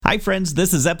Hi, friends.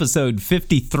 This is episode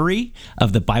 53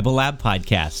 of the Bible Lab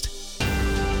podcast.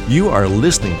 You are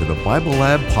listening to the Bible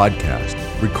Lab podcast,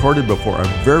 recorded before a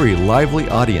very lively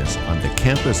audience on the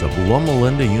campus of Loma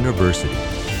Linda University.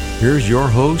 Here's your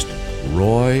host,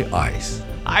 Roy Ice.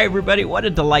 Hi, everybody. What a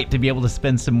delight to be able to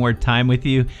spend some more time with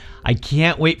you. I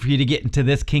can't wait for you to get into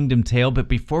this kingdom tale, but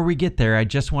before we get there, I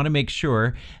just want to make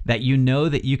sure that you know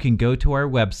that you can go to our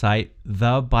website,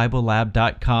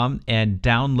 thebiblelab.com, and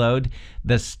download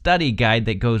the study guide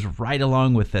that goes right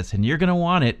along with this. And you're going to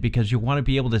want it because you want to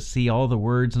be able to see all the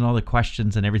words and all the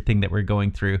questions and everything that we're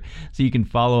going through so you can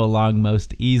follow along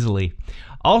most easily.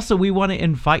 Also, we want to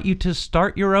invite you to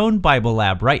start your own Bible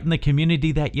Lab right in the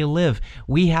community that you live.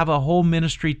 We have a whole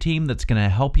ministry team that's going to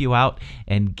help you out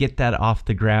and get that off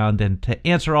the ground and to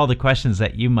answer all the questions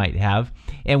that you might have.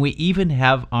 And we even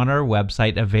have on our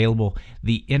website available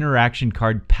the interaction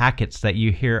card packets that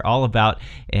you hear all about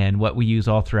and what we use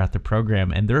all throughout the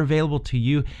program. And they're available to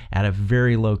you at a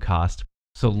very low cost.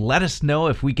 So let us know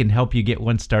if we can help you get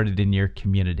one started in your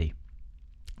community.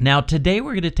 Now, today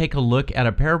we're going to take a look at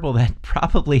a parable that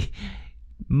probably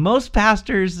most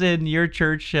pastors in your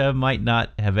church might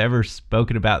not have ever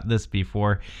spoken about this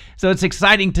before. So it's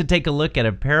exciting to take a look at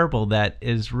a parable that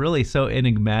is really so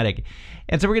enigmatic.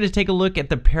 And so we're going to take a look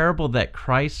at the parable that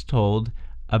Christ told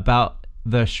about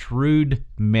the shrewd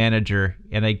manager.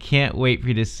 And I can't wait for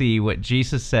you to see what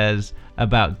Jesus says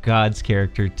about God's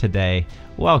character today.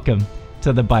 Welcome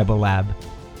to the Bible Lab.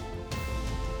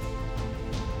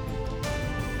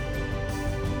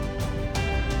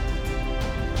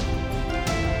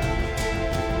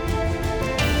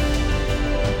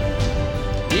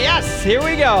 Yes, here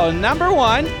we go. Number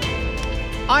one,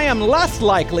 I am less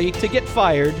likely to get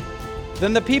fired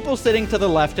than the people sitting to the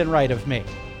left and right of me.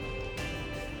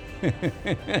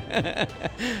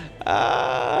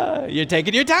 You're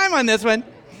taking your time on this one.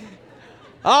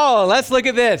 Oh, let's look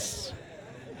at this.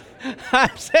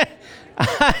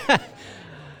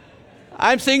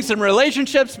 I'm seeing some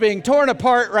relationships being torn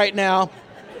apart right now.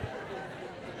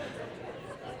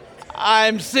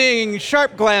 I'm seeing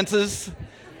sharp glances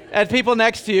at people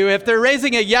next to you. If they're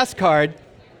raising a yes card,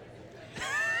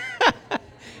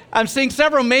 I'm seeing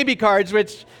several maybe cards,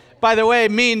 which, by the way,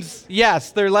 means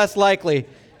yes, they're less likely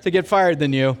to get fired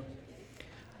than you.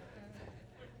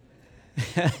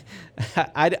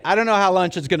 I don't know how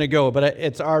lunch is going to go, but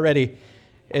it's already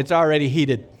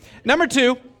heated. Number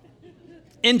two,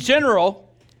 in general,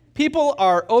 people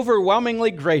are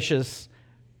overwhelmingly gracious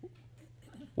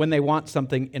when they want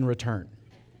something in return.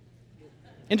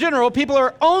 In general, people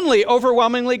are only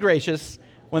overwhelmingly gracious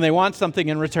when they want something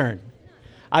in return.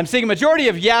 I'm seeing a majority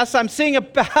of yes. I'm seeing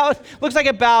looks like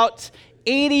about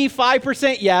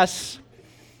 85% yes.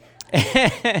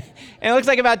 And it looks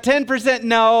like about 10%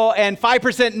 no and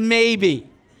 5% maybe.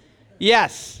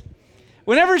 Yes.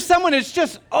 Whenever someone is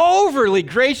just overly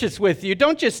gracious with you,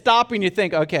 don't just stop and you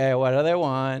think, okay, what do they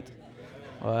want?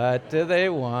 What do they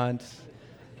want?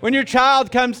 When your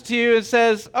child comes to you and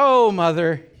says, oh,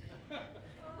 mother,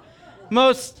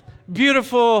 most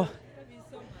beautiful,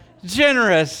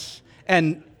 generous,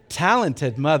 and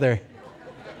talented mother,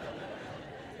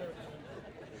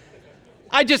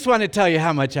 I just want to tell you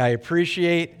how much I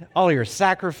appreciate all your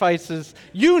sacrifices.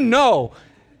 You know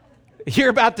you're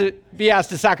about to be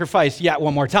asked to sacrifice yet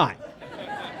one more time.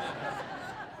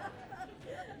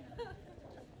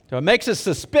 So it makes us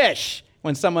suspicious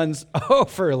when someone's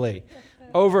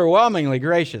overwhelmingly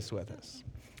gracious with us.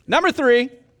 Number three,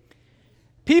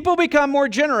 people become more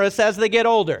generous as they get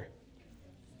older.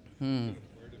 I'm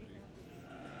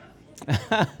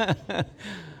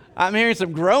hearing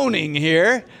some groaning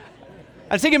here.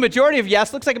 I'm seeing a majority of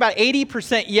yes. Looks like about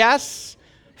 80% yes,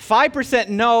 5%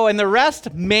 no, and the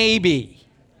rest maybe.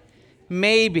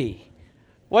 Maybe.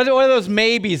 What do those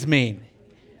maybes mean?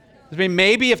 Does it mean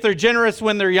maybe if they're generous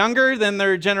when they're younger, then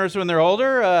they're generous when they're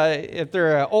older? If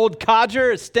they're an old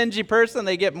codger, a stingy person,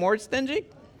 they get more stingy?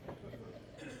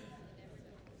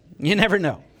 You never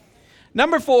know.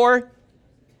 Number four,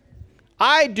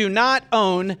 I do not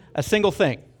own a single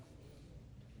thing.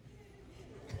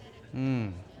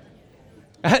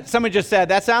 Someone just said,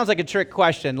 that sounds like a trick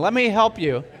question. Let me help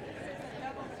you.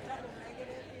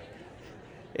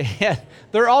 Yeah,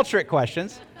 they're all trick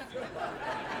questions.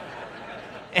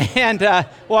 And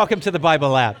welcome to the Bible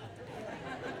Lab.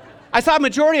 I saw a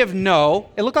majority of no.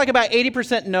 It looked like about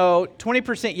 80% no,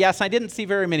 20% yes. I didn't see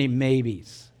very many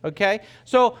maybes. Okay?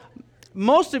 So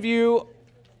most of you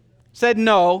said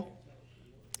no,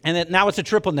 and now it's a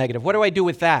triple negative. What do I do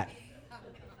with that?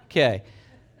 Okay.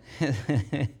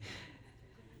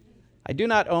 I do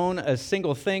not own a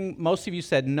single thing. Most of you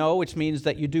said no, which means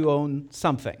that you do own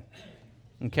something.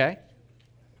 Okay?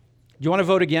 you want to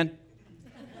vote again?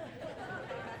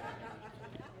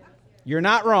 You're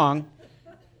not wrong.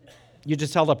 You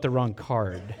just held up the wrong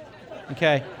card.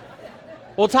 Okay?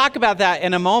 We'll talk about that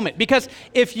in a moment. Because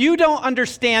if you don't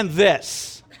understand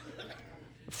this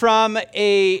from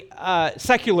a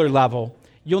secular level,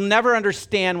 you'll never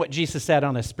understand what Jesus said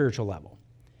on a spiritual level.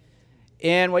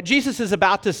 And what Jesus is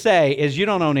about to say is you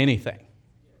don't own anything.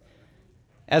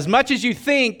 As much as you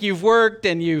think you've worked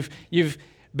and you've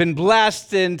been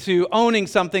blessed into owning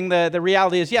something, the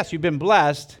reality is, yes, you've been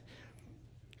blessed,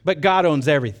 but God owns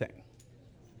everything.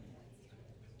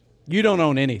 You don't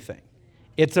own anything.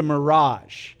 It's a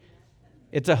mirage.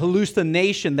 It's a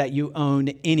hallucination that you own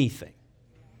anything.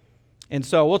 And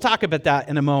so we'll talk about that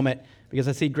in a moment because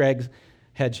I see Greg's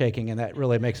head shaking and that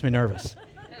really makes me nervous.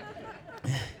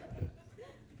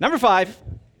 Number 5,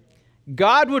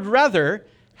 God would rather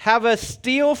have us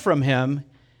steal from him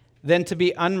than to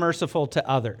be unmerciful to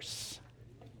others.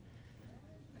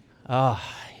 Oh,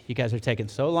 you guys are taking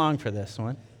so long for this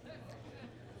one.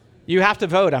 You have to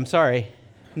vote, I'm sorry.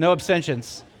 No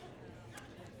abstentions.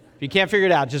 If you can't figure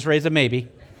it out, just raise a maybe.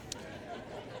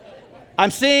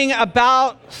 I'm seeing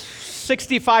about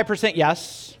 65%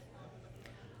 yes.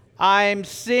 I'm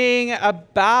seeing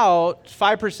about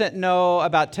 5% no,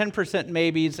 about 10%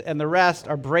 maybes, and the rest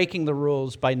are breaking the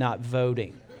rules by not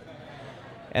voting.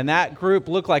 And that group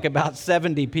looked like about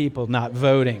 70 people not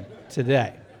voting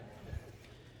today.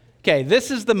 Okay, this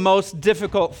is the most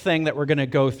difficult thing that we're going to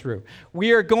go through.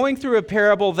 We are going through a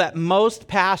parable that most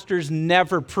pastors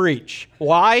never preach.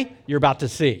 Why? You're about to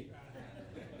see.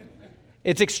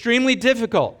 It's extremely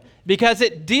difficult because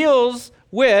it deals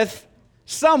with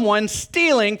someone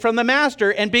stealing from the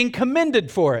master and being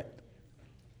commended for it.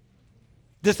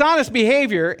 Dishonest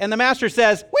behavior, and the master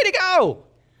says, way to go!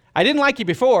 I didn't like you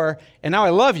before, and now I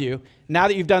love you, now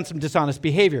that you've done some dishonest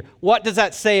behavior. What does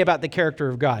that say about the character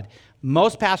of God?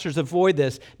 Most pastors avoid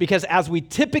this because as we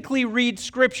typically read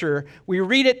Scripture, we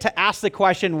read it to ask the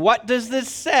question, what does this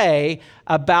say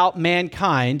about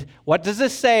mankind? What does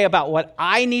this say about what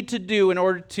I need to do in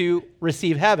order to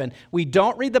receive heaven? We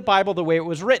don't read the Bible the way it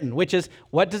was written, which is,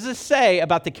 what does this say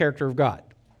about the character of God?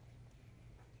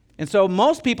 And so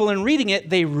most people in reading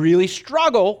it, they really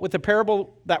struggle with the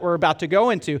parable that we're about to go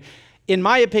into. In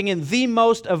my opinion, the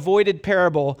most avoided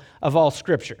parable of all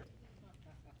Scripture.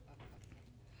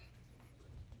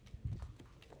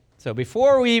 So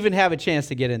before we even have a chance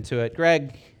to get into it,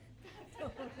 Greg,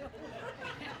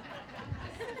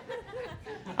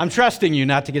 I'm trusting you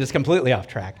not to get us completely off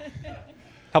track.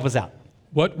 Help us out.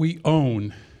 What we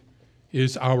own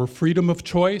is our freedom of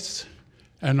choice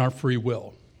and our free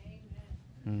will.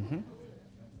 Mm-hmm.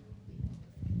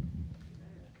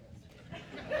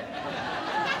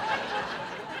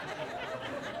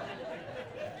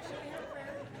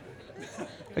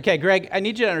 Okay, Greg, I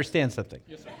need you to understand something.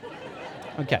 Yes, sir.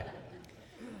 Okay.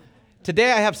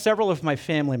 Today I have several of my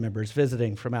family members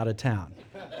visiting from out of town.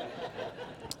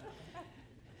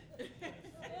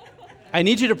 I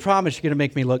need you to promise you're going to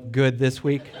make me look good this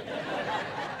week.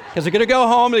 Because they're going to go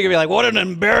home and they're going to be like, what an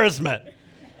embarrassment.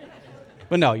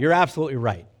 But no, you're absolutely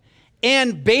right.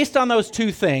 And based on those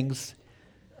two things,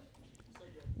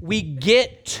 we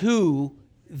get to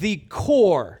the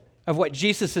core of what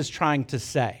Jesus is trying to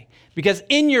say. Because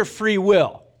in your free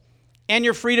will and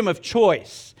your freedom of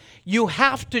choice, you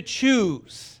have to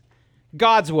choose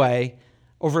God's way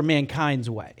over mankind's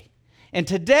way. And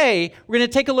today, we're going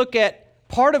to take a look at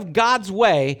part of God's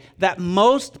way that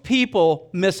most people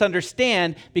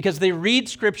misunderstand because they read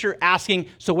Scripture asking,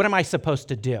 so what am I supposed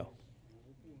to do?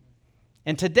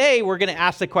 And today, we're going to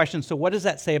ask the question, so what does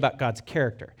that say about God's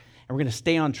character? And we're going to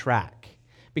stay on track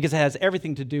because it has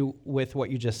everything to do with what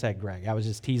you just said, Greg. I was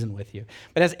just teasing with you.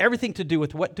 But it has everything to do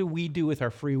with what do we do with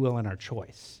our free will and our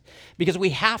choice. Because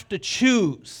we have to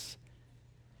choose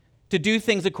to do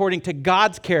things according to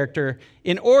God's character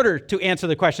in order to answer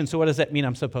the question, so what does that mean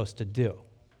I'm supposed to do?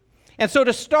 And so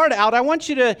to start out, I want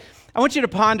you to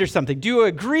ponder something. Do you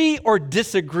agree or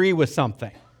disagree with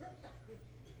something?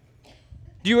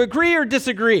 Do you agree or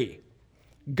disagree?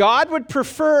 God would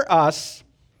prefer us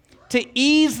to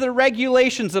ease the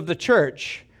regulations of the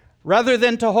church rather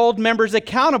than to hold members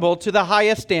accountable to the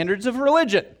highest standards of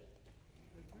religion.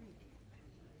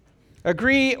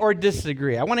 Agree or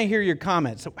disagree? I want to hear your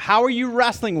comments. How are you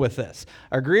wrestling with this?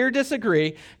 Agree or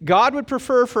disagree? God would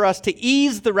prefer for us to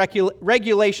ease the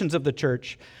regulations of the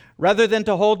church rather than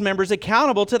to hold members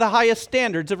accountable to the highest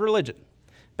standards of religion.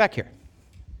 Back here.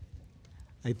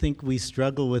 I think we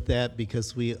struggle with that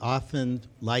because we often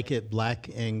like it black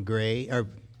and gray, or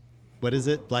what is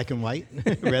it, black and white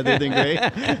rather than gray?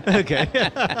 Okay.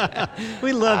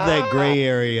 We love that gray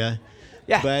area.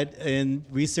 Yeah. But in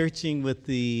researching with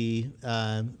the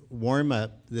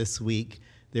warm-up this week,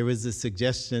 there was a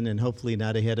suggestion, and hopefully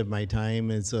not ahead of my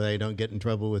time, and so I don't get in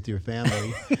trouble with your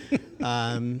family,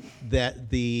 that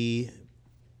the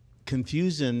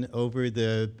confusion over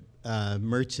the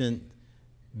merchant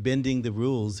bending the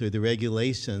rules or the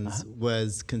regulations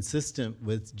was consistent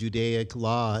with Judaic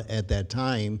law at that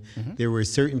time. There were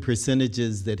certain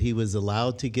percentages that he was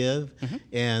allowed to give,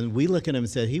 and we look at him and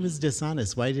said, he was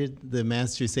dishonest. Why did the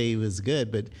master say he was good?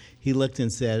 But he looked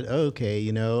and said, okay,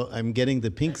 you know, I'm getting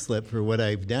the pink slip for what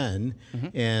I've done,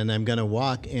 and I'm going to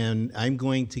walk, and I'm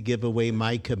going to give away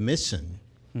my commission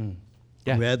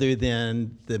rather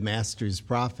than the master's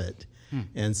profit.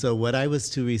 And so what I was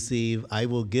to receive, I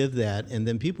will give that, and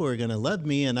then people are going to love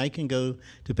me, and I can go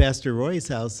to Pastor Roy's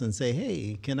house and say,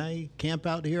 hey, can I camp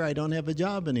out here? I don't have a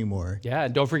job anymore. Yeah,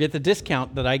 and don't forget the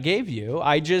discount that I gave you.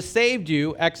 I just saved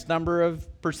you X number of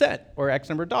percent or X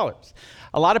number of dollars.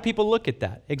 A lot of people look at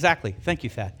that. Exactly. Thank you,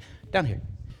 Thad. Down here.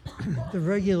 The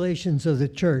regulations of the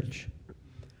church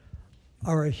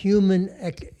are a human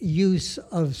use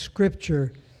of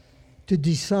Scripture to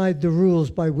decide the rules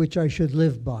by which I should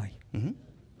live by.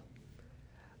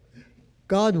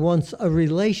 God wants a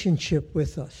relationship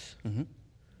with us,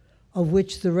 of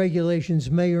which the regulations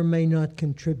may or may not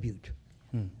contribute.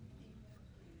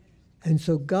 And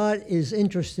so God is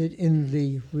interested in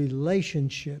the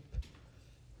relationship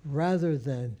rather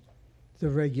than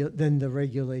the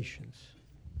regulations.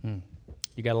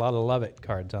 You got a lot of love it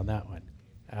cards on that one.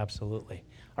 Absolutely.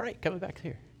 All right, coming back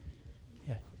here.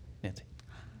 Yeah, Nancy.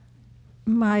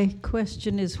 My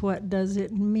question is, what does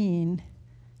it mean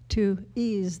to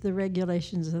ease the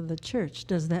regulations of the church?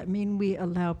 Does that mean we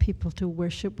allow people to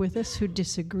worship with us who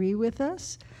disagree with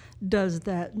us? Does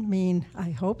that mean, I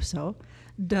hope so,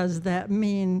 does that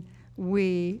mean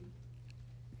we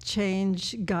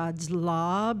change God's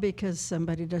law because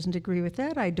somebody doesn't agree with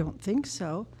that? I don't think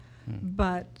so.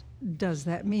 But does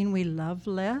that mean we love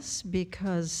less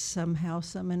because somehow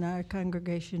some in our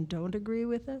congregation don't agree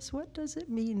with us? What does it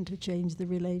mean to change the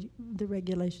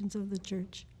regulations of the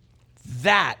church?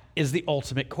 That is the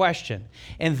ultimate question.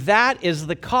 And that is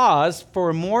the cause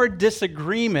for more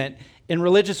disagreement in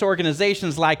religious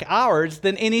organizations like ours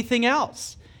than anything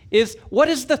else. Is what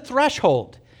is the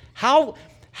threshold?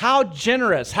 How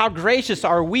generous, how gracious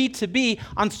are we to be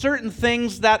on certain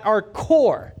things that are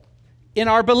core in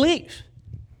our belief?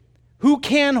 Who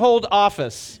can hold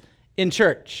office in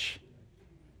church?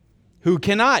 Who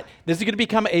cannot? This is going to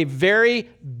become a very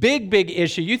big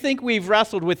issue. You think we've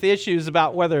wrestled with issues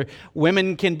about whether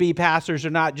women can be pastors or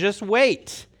not. Just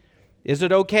wait. Is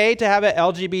it okay to have an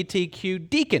LGBTQ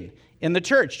deacon in the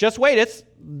church? Just wait.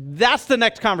 That's the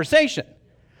next conversation.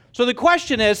 So the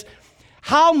question is,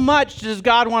 how much does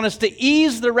God want us to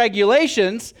ease the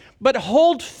regulations, but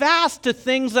hold fast to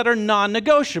things that are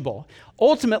non-negotiable?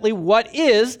 Ultimately, what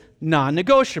is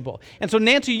non-negotiable? And so,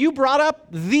 Nancy, you brought up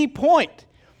the point.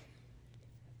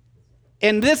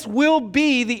 And this will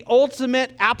be the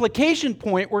ultimate application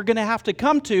point we're going to have to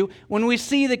come to when we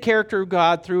see the character of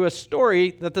God through a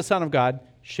story that the Son of God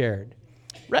shared.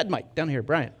 Red mic, down here,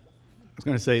 Brian. I was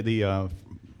going to say the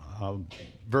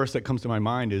verse that comes to my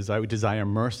mind is, I would desire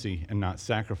mercy and not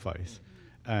sacrifice.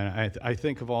 And I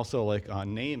think of also like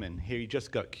Naaman. He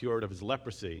just got cured of his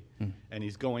leprosy, and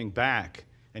he's going back,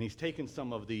 and he's taking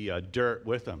some of the dirt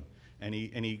with him. And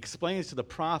he explains to the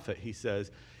prophet, he says,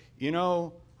 you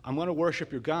know, I'm going to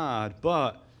worship your God,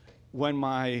 but when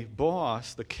my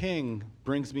boss, the king,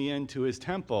 brings me into his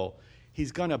temple,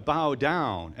 he's going to bow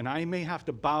down, and I may have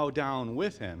to bow down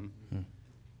with him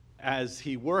as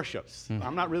he worships.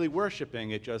 I'm not really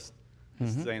worshiping, it just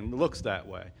saying looks that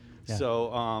way. Yeah.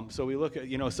 So we look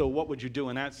at, so what would you do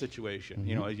in that situation?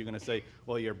 Are you going to say,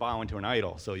 well, you're bowing to an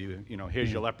idol, so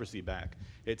here's your leprosy back.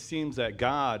 It seems that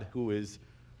God, who is,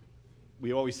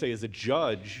 we always say is a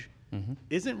judge,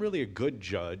 isn't really a good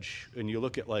judge. And you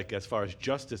look at, like, as far as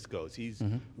justice goes, he's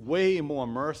way more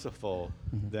merciful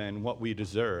than what we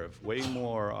deserve, way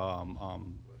more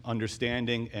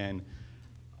understanding, and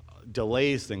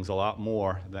delays things a lot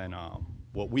more than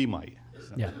what we might.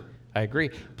 So. Yeah, I agree.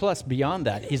 Plus, beyond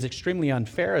that, he's extremely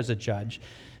unfair as a judge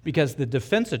because the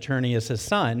defense attorney is his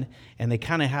son, and they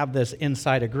kind of have this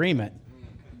inside agreement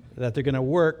that they're going to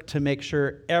work to make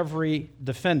sure every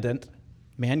defendant,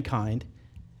 mankind,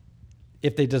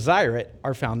 if they desire it,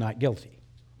 are found not guilty.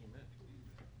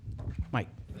 Mike.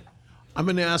 I'm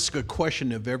going to ask a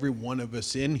question of every one of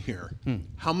us in here.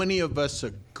 How many of us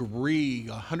agree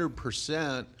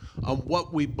 100% on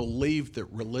what we believe that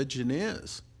religion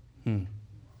is?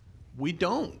 We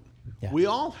don't. Yeah. We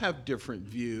all have different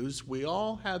views. We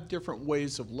all have different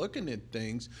ways of looking at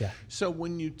things. Yeah. So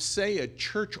when you say a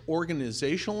church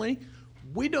organizationally,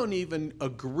 we don't even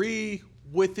agree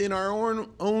within our own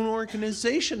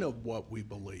organization of what we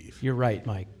believe. You're right,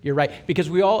 Mike. You're right. Because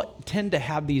we all tend to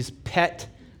have these pet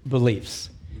beliefs.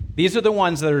 These are the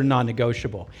ones that are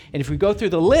non-negotiable. And if we go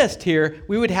through the list here,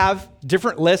 we would have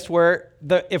different lists where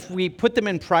if we put them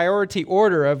in priority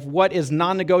order of what is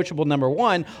non-negotiable, number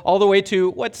 1, all the way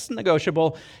to what's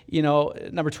negotiable,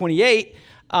 number 28,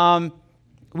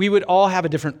 we would all have a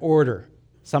different order.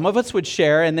 Some of us would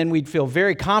share, and then we'd feel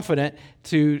very confident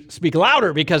to speak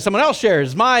louder because someone else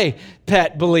shares my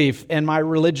pet belief and my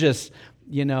religious,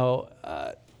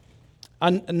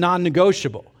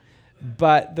 non-negotiable.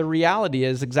 But the reality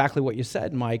is exactly what you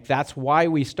said, Mike. That's why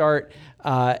we start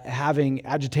having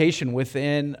agitation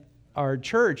within our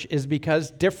church, is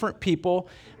because different people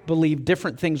believe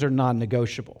different things are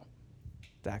non-negotiable.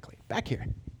 Exactly. Back here.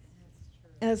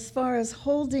 As far as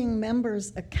holding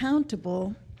members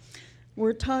accountable,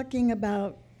 we're talking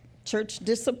about church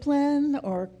discipline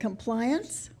or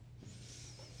compliance.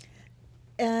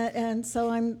 And so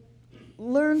I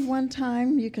learned one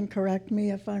time, you can correct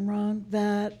me if I'm wrong,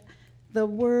 that the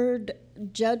word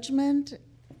judgment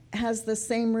has the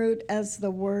same root as the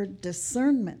word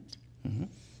discernment. Mm-hmm.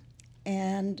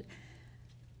 And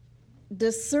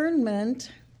discernment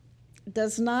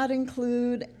does not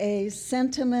include a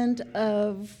sentiment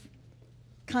of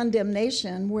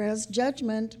condemnation, whereas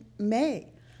judgment may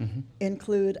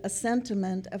include a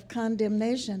sentiment of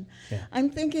condemnation. Yeah. I'm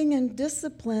thinking in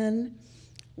discipline,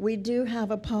 we do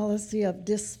have a policy of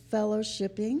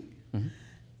disfellowshipping. Mm-hmm.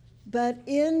 But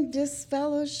in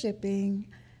disfellowshipping,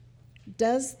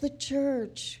 does the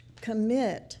church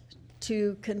commit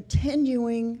to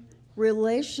continuing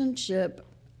relationship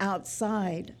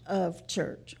outside of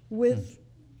church with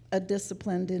a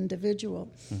disciplined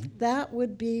individual? Mm-hmm. That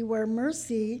would be where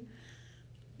mercy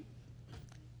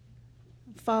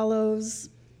follows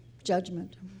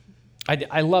judgment.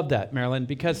 I love that, Marilyn,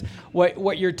 because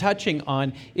what you're touching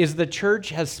on is the church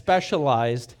has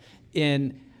specialized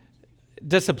in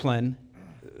discipline,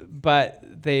 but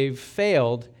they've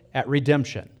failed at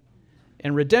redemption.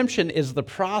 And redemption is the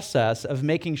process of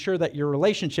making sure that your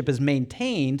relationship is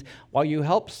maintained while you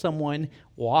help someone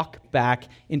walk back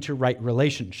into right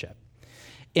relationship.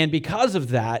 And because of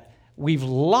that, we've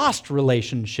lost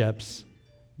relationships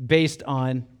based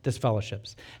on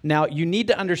disfellowships. Now, you need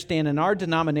to understand in our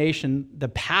denomination, the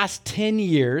past 10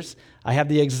 years, I have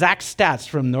the exact stats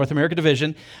from North America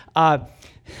Division, out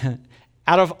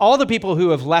of all the people who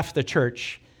have left the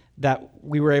church that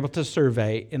we were able to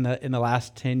survey in the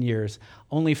last 10 years,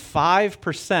 only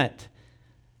 5%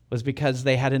 was because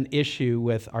they had an issue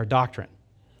with our doctrine.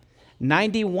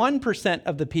 91%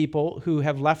 of the people who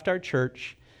have left our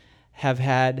church have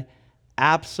had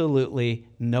absolutely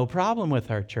no problem with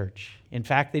our church. In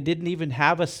fact, they didn't even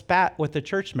have a spat with a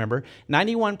church member.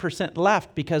 91%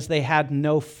 left because they had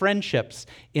no friendships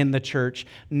in the church,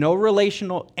 no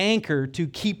relational anchor to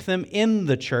keep them in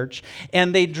the church,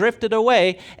 and they drifted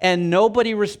away, and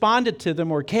nobody responded to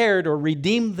them or cared or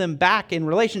redeemed them back in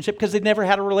relationship because they never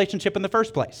had a relationship in the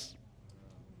first place.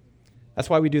 That's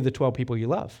why we do the 12 people you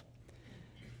love.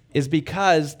 Is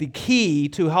because the key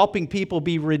to helping people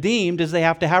be redeemed is they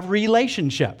have to have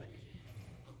relationship.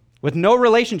 With no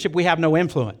relationship, we have no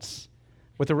influence.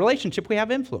 With a relationship, we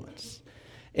have influence.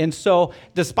 And so,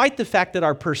 despite the fact that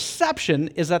our perception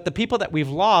is that the people that we've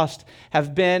lost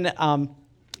have been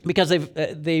because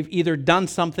they've either done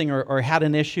something or had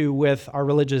an issue with our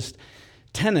religious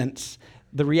tenets,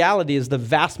 the reality is the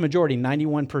vast majority,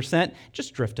 91%,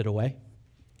 just drifted away,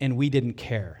 and we didn't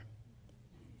care.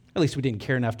 At least we didn't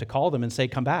care enough to call them and say,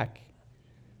 come back.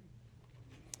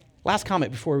 Last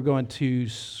comment before we go into,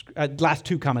 last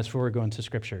two comments before we go into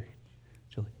Scripture.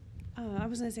 Julie. I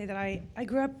was going to say that I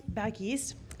grew up back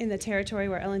east in the territory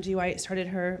where Ellen G. White started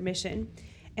her mission.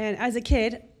 And as a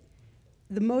kid,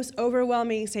 the most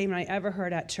overwhelming statement I ever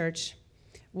heard at church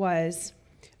was,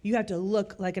 you have to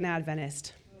look like an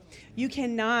Adventist. You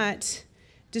cannot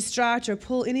distract or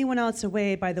pull anyone else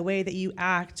away by the way that you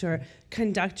act or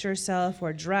conduct yourself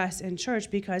or dress in church,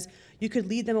 because you could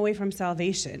lead them away from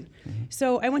salvation. Mm-hmm.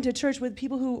 So I went to church with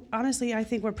people who, honestly, I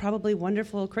think were probably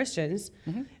wonderful Christians,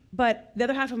 but the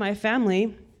other half of my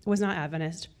family was not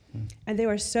Adventist. And they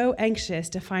were so anxious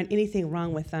to find anything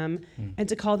wrong with them and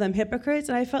to call them hypocrites.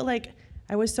 And I felt like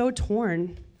I was so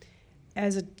torn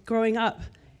growing up.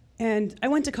 And I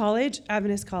went to college,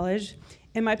 Adventist college,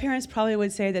 and my parents probably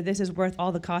would say that this is worth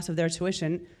all the cost of their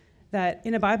tuition, that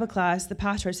in a Bible class, the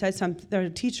pastor said their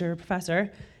teacher,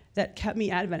 professor, that kept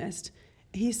me Adventist.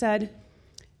 He said,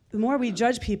 the more we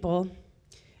judge people,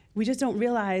 we just don't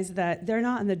realize that they're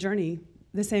not on the journey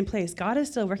the same place. God is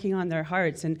still working on their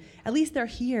hearts, and at least they're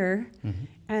here,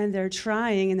 and they're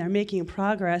trying, and they're making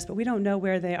progress, but we don't know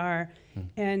where they are,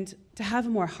 and to have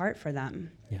more heart for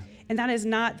them. Yeah. And that is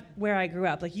not where I grew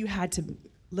up. Like, you had to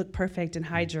look perfect and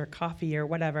hide your coffee or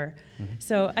whatever.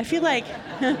 So I feel like,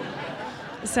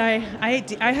 sorry,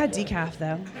 I had decaf,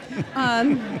 though.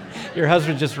 Your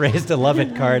husband just raised a love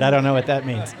it card. I don't know what that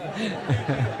means.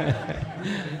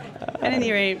 At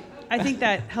any rate, I think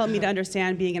that helped me to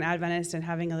understand being an Adventist and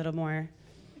having a little more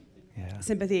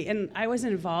sympathy. And I was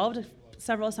involved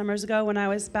several summers ago when I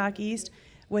was back east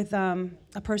with a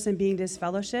person being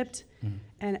disfellowshipped.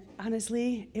 And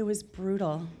honestly, it was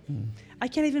brutal. I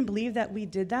can't even believe that we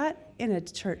did that in a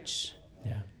church.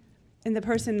 Yeah. And the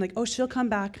person, like, oh, she'll come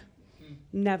back.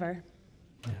 Never.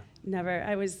 Yeah. Never.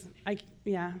 I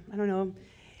don't know.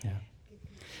 Yeah.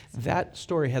 That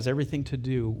story has everything to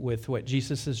do with what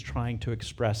Jesus is trying to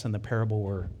express in the parable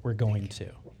we're going to.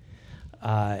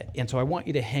 And so I want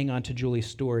you to hang on to Julie's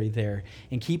story there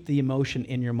and keep the emotion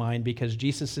in your mind, because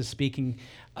Jesus is speaking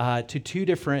to two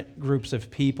different groups of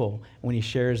people when he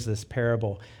shares this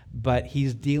parable, but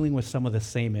he's dealing with some of the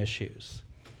same issues.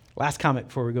 Last comment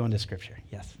before we go into Scripture.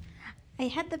 Yes. I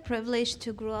had the privilege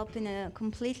to grow up in a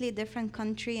completely different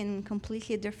country and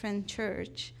completely different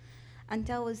church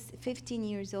until I was 15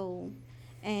 years old.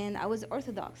 And I was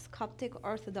Orthodox, Coptic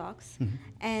Orthodox.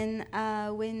 And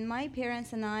when my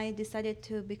parents and I decided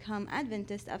to become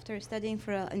Adventist after studying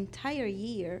for an entire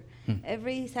year,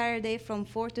 every Saturday from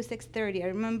 4 to 6:30, I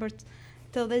remember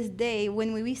till this day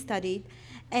when we studied.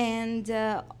 And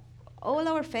all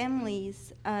our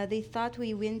families, they thought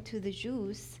we went to the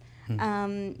Jews,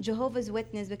 Jehovah's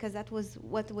Witness, because that was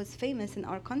what was famous in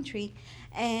our country.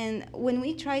 And when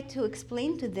we tried to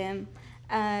explain to them,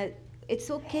 it's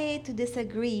okay to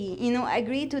disagree.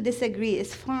 Agree to disagree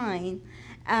is fine.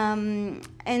 And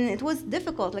it was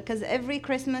difficult, because every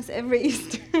Christmas, every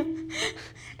Easter,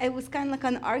 it was kind of like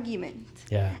an argument.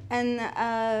 Yeah. And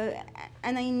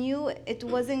I knew it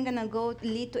wasn't gonna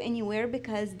lead to anywhere,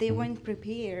 because they weren't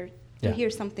prepared to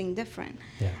hear something different.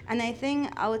 Yeah. And I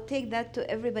think I would take that to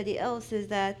everybody else, is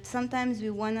that sometimes we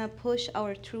want to push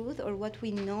our truth or what we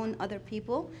know in other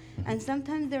people, and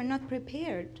sometimes they're not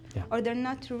prepared or they're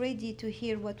not ready to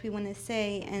hear what we want to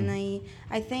say. And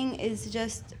I think it's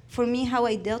just, for me, how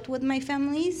I dealt with my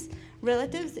family's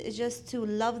relatives is just to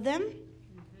love them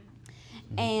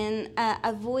and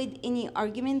avoid any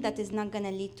argument that is not going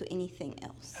to lead to anything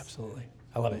else. Absolutely.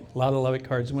 I love it. A lot of love it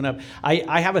cards went up.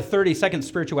 I have a 30-second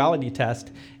spirituality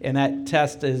test, and that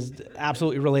test is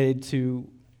absolutely related to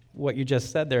what you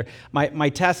just said there. My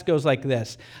test goes like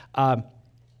this.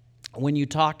 When you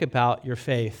talk about your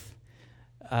faith,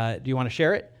 do you want to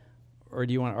share it, or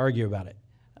do you want to argue about it?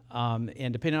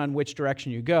 And depending on which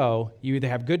direction you go, you either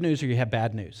have good news or you have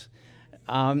bad news.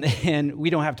 And we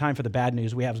don't have time for the bad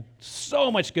news. We have so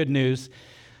much good news.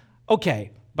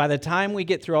 Okay. By the time we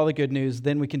get through all the good news,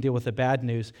 then we can deal with the bad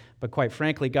news. But quite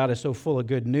frankly, God is so full of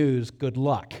good news, good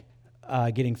luck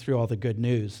getting through all the good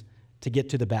news to get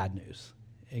to the bad news.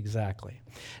 Exactly.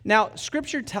 Now,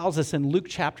 Scripture tells us in Luke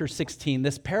chapter 16,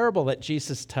 this parable that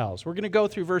Jesus tells. We're going to go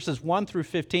through verses 1 through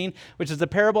 15, which is the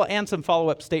parable and some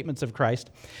follow-up statements of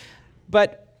Christ.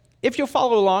 But if you'll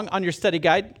follow along on your study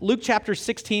guide, Luke chapter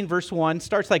 16, verse 1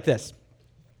 starts like this.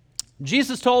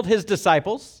 Jesus told his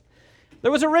disciples,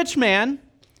 there was a rich man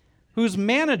whose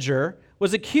manager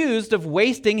was accused of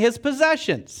wasting his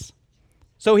possessions.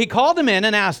 So he called him in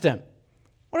and asked him,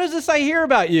 what is this I hear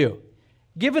about you?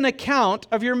 Give an account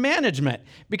of your management,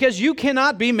 because you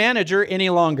cannot be manager any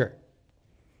longer.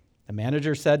 The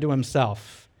manager said to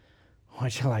himself,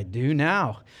 what shall I do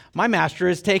now? My master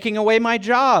is taking away my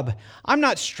job. I'm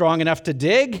not strong enough to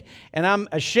dig, and I'm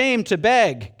ashamed to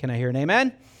beg. Can I hear an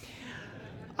amen?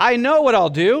 I know what I'll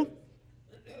do,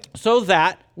 so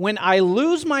that when I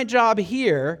lose my job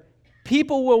here,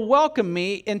 people will welcome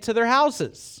me into their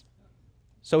houses.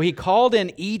 So he called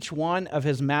in each one of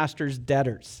his master's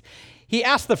debtors. He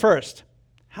asked the first,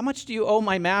 how much do you owe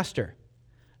my master?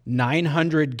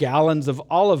 900 gallons of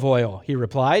olive oil, he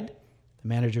replied. The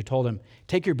manager told him,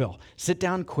 take your bill, sit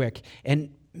down quick,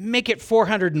 and make it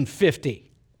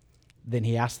 450. Then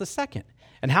he asked the second,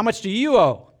 and how much do you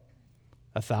owe?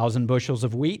 1,000 bushels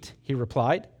of wheat, he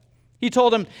replied. He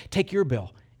told him, take your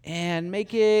bill and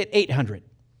make it 800.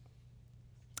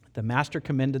 The master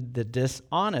commended the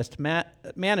dishonest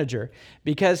manager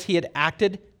because he had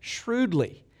acted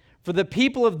shrewdly. For the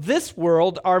people of this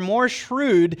world are more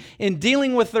shrewd in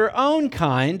dealing with their own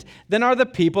kind than are the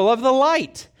people of the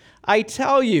light. I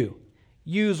tell you,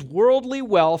 use worldly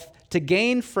wealth to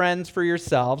gain friends for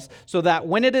yourselves, so that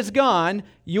when it is gone,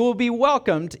 you will be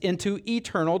welcomed into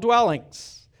eternal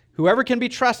dwellings. Whoever can be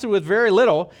trusted with very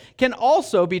little can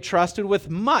also be trusted with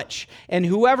much, and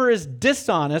whoever is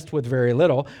dishonest with very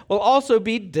little will also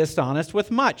be dishonest with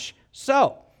much.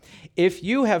 So, if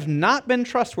you have not been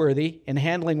trustworthy in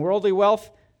handling worldly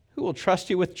wealth, who will trust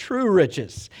you with true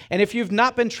riches? And if you've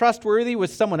not been trustworthy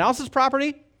with someone else's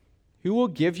property, who will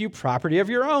give you property of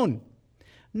your own?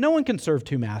 No one can serve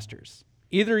two masters.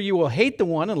 Either you will hate the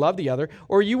one and love the other,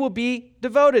 or you will be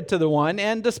devoted to the one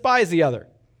and despise the other.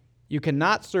 You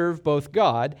cannot serve both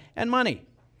God and money.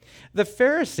 The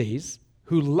Pharisees,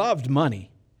 who loved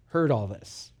money, heard all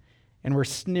this and were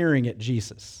sneering at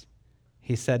Jesus.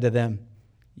 He said to them,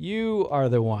 "You are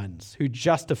the ones who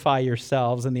justify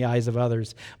yourselves in the eyes of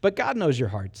others, but God knows your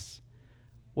hearts.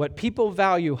 What people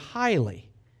value highly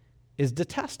is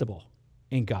detestable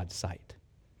in God's sight."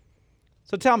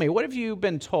 So tell me, what have you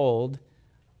been told?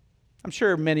 I'm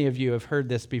sure many of you have heard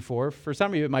this before. For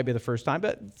some of you, it might be the first time.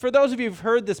 But for those of you who've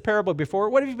heard this parable before,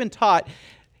 what have you been taught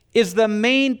is the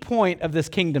main point of this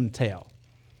kingdom tale?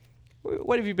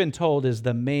 What have you been told is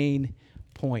the main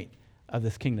point of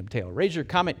this kingdom tale? Raise your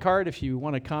comment card if you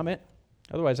want to comment.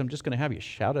 Otherwise, I'm just going to have you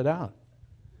shout it out.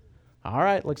 All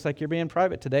right, looks like you're being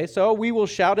private today, so we will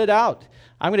shout it out.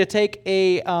 I'm going to take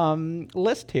a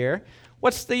list here.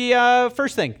 What's the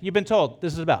first thing you've been told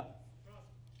this is about?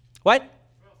 What?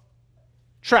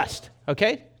 Trust.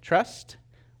 Okay, trust.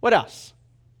 What else?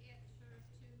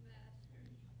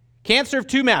 Can't serve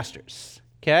two masters.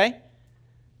 Okay.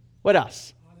 What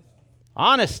else?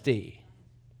 Honesty.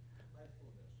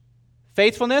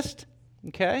 Faithfulness.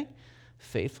 Okay.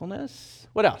 Faithfulness.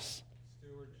 What else?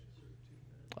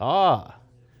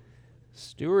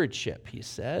 Stewardship, he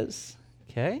says.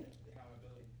 Okay.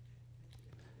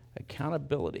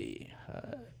 Accountability.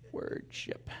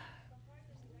 Wordship.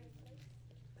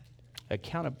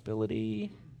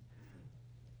 Accountability.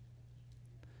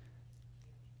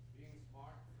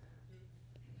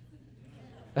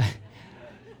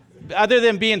 Other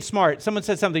than being smart, someone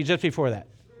said something just before that.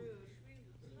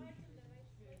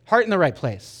 Heart in the right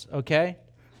place. Okay.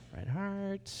 Right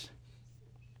heart.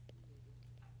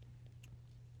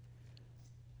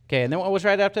 Okay, and then what was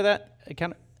right after that?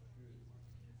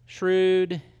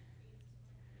 Shrewd.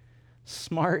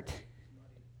 Smart.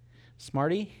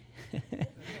 Smarty.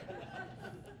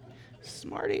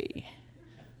 Smarty.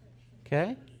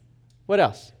 Okay. What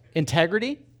else?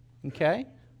 Integrity. Okay.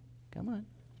 Come on.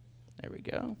 There we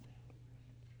go.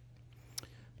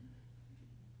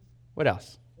 What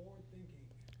else?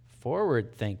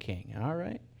 Forward thinking. All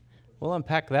right. We'll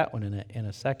unpack that one in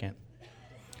a second.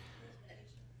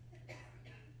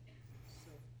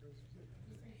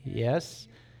 Yes.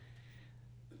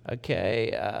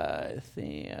 Okay.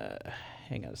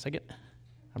 Hang on a second.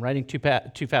 I'm writing too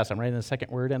fast. I'm writing the second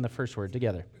word and the first word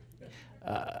together.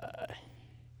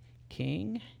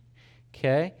 King.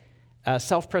 Okay.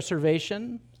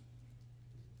 Self-preservation.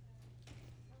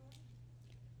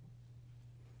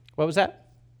 What was that?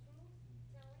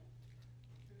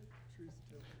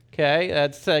 Okay,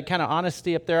 that's kind of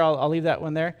honesty up there. I'll leave that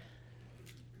one there.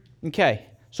 Okay,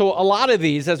 so a lot of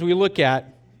these, as we look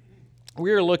at,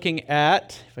 we are looking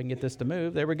at, if I can get this to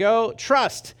move, there we go,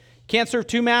 trust. Can't serve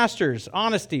two masters,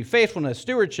 honesty, faithfulness,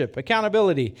 stewardship,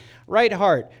 accountability, right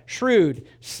heart, shrewd,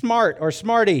 smart or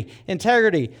smarty,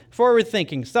 integrity, forward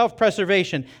thinking,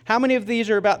 self-preservation. How many of these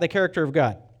are about the character of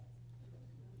God?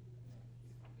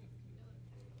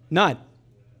 None.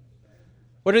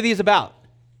 What are these about?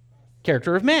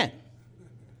 Character of man.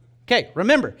 Okay,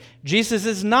 remember, Jesus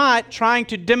is not trying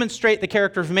to demonstrate the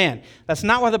character of man. That's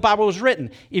not why the Bible was written.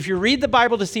 If you read the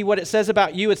Bible to see what it says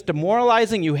about you, it's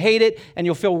demoralizing, you hate it, and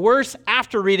you'll feel worse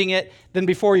after reading it than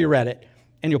before you read it.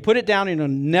 And you'll put it down and you'll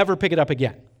never pick it up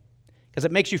again because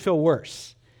it makes you feel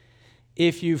worse.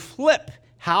 If you flip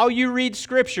how you read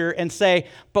Scripture and say,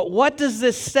 but what does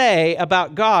this say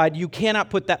about God, you cannot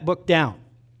put that book down.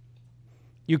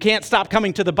 You can't stop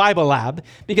coming to the Bible Lab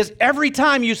because every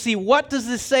time you see what does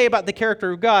this say about the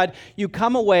character of God, you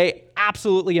come away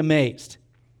absolutely amazed.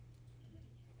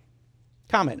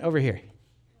 Comment over here.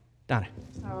 Donna.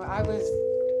 So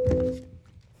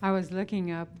I was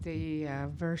looking up the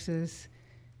verses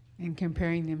and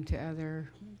comparing them to other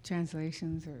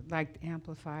translations, or like the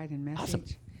Amplified and Message. Awesome.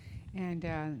 And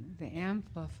the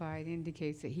Amplified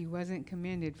indicates that he wasn't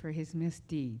commended for his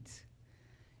misdeeds,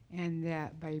 and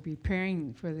that by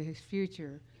preparing for his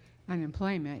future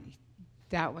unemployment,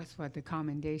 that was what the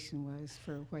commendation was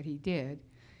for what he did.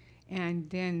 And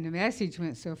then the Message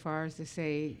went so far as to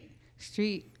say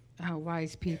street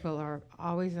wise people are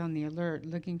always on the alert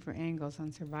looking for angles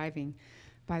on surviving,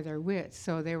 by their wits.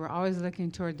 So they were always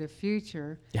looking toward the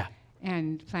future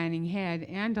and planning ahead.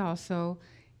 And also,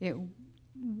 a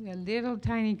little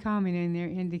tiny comment in there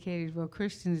indicated, well,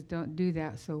 Christians don't do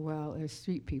that so well as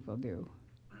street people do.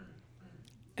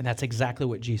 And that's exactly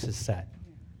what Jesus said.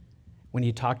 When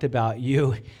he talked about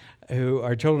you who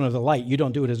are children of the light, you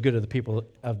don't do it as good as the people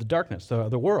of the darkness,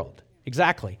 the world.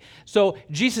 Exactly. So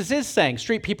Jesus is saying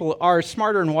street people are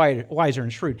smarter and wiser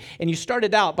and shrewd. And you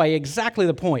started out by exactly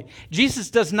the point. Jesus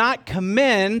does not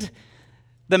commend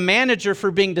the manager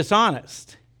for being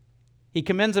dishonest. He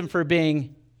commends him for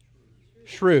being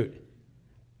shrewd.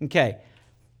 Okay.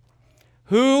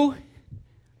 Who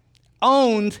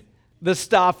owned the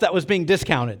stuff that was being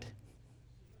discounted?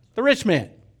 The rich man.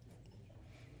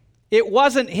 It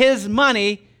wasn't his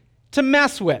money to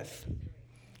mess with.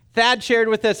 Thad shared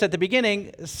with us at the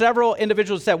beginning, several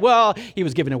individuals said, well, he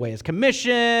was giving away his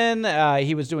commission,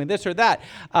 he was doing this or that.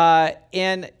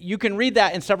 And you can read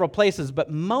that in several places, but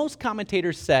most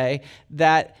commentators say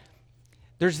that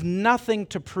there's nothing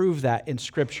to prove that in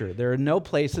Scripture. There are no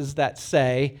places that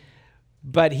say,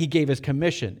 but he gave his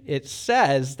commission. It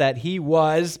says that he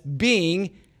was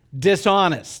being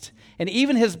dishonest. And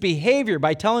even his behavior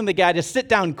by telling the guy to sit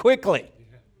down quickly.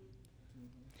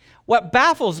 What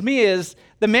baffles me is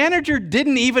the manager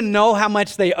didn't even know how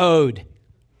much they owed.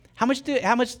 How much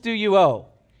do you owe?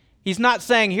 He's not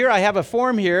saying, here, I have a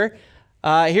form here.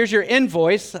 Here's your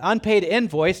invoice, unpaid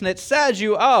invoice, and it says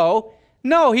you owe.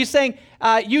 No, he's saying,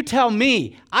 you tell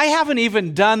me. I haven't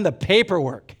even done the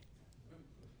paperwork.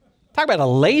 Talk about a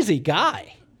lazy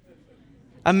guy.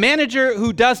 A manager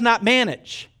who does not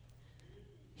manage.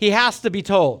 He has to be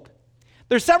told.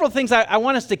 There's several things I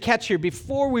want us to catch here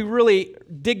before we really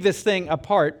dig this thing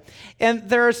apart. And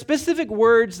there are specific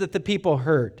words that the people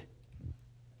heard.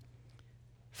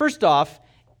 First off,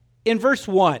 in verse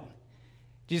 1,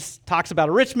 Jesus talks about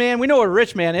a rich man. We know what a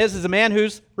rich man is a man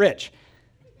who's rich.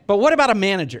 But what about a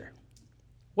manager?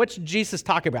 What's Jesus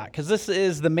talk about? Because this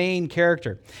is the main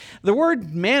character. The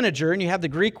word manager, and you have the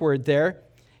Greek word there,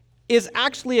 is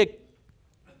actually a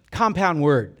compound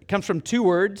word. It comes from two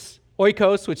words,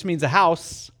 oikos, which means a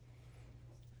house,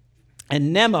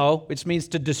 and nemo, which means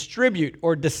to distribute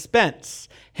or dispense.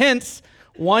 Hence,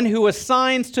 one who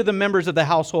assigns to the members of the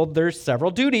household their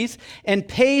several duties and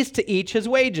pays to each his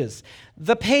wages.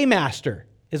 The paymaster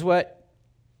is what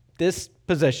this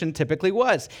position typically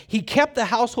was. He kept the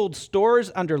household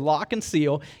stores under lock and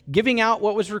seal, giving out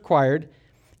what was required,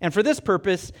 and for this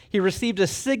purpose, he received a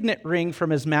signet ring from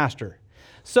his master.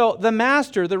 So the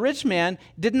master, the rich man,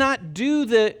 did not do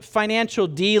the financial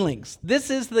dealings. This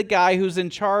is the guy who's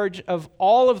in charge of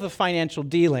all of the financial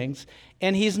dealings,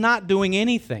 and he's not doing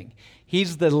anything.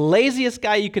 He's the laziest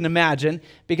guy you can imagine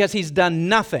because he's done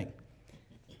nothing.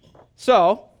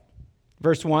 So,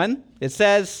 verse 1, it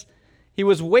says, he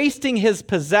was wasting his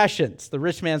possessions, the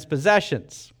rich man's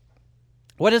possessions.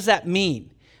 What does that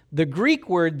mean? The Greek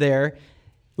word there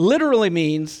literally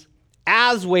means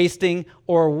as wasting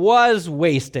or was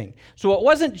wasting. So it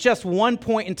wasn't just one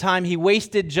point in time he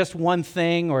wasted just one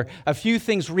thing or a few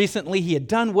things recently. He had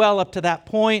done well up to that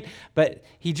point, but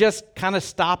he just kind of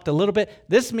stopped a little bit.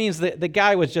 This means that the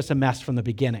guy was just a mess from the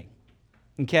beginning,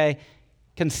 okay?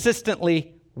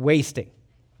 Consistently wasting,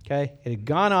 okay? It had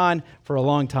gone on for a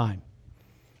long time.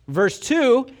 Verse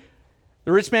 2,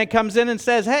 the rich man comes in and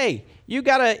says, hey, you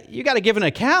gotta give an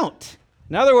account.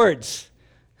 In other words,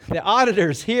 the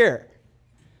auditor's here.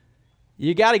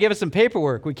 You got to give us some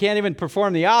paperwork. We can't even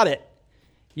perform the audit.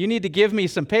 You need to give me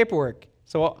some paperwork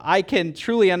so I can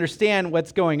truly understand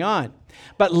what's going on.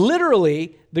 But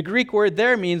literally, the Greek word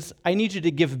there means I need you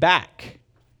to give back.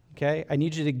 Okay? I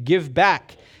need you to give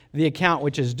back the account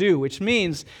which is due, which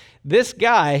means this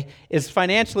guy is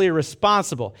financially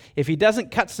responsible. If he doesn't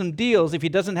cut some deals, if he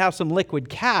doesn't have some liquid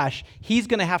cash, he's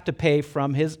going to have to pay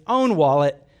from his own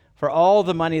wallet for all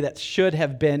the money that should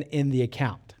have been in the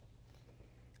account.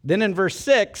 Then in verse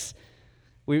 6,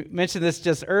 we mentioned this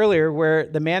just earlier, where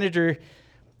the manager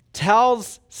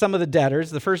tells some of the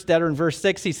debtors, the first debtor in verse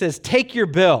 6, he says, take your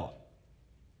bill.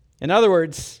 In other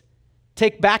words,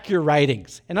 take back your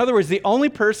writings. In other words, the only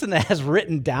person that has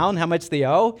written down how much they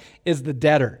owe is the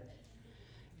debtor.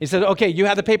 He said, okay, you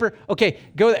have the paper? Okay,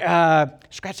 go there.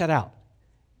 Scratch that out.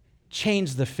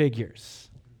 Change the figures.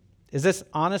 Is this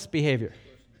honest behavior?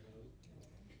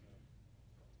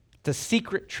 It's a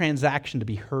secret transaction to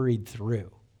be hurried through.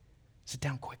 Sit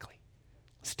down quickly.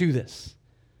 Let's do this.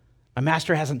 My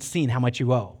master hasn't seen how much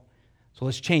you owe, so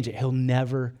let's change it. He'll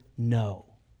never know.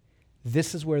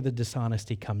 This is where the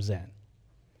dishonesty comes in.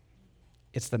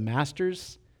 It's the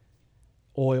master's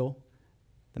oil,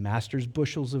 the master's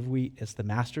bushels of wheat, it's the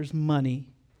master's money,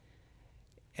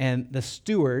 And the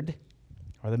steward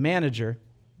or the manager,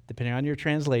 depending on your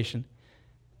translation,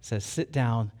 says, sit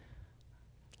down,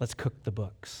 let's cook the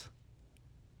books.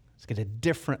 Let's get a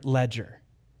different ledger.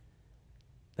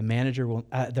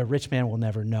 The rich man will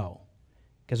never know,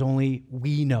 because only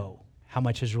we know how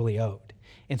much is really owed.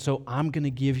 And so I'm going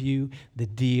to give you the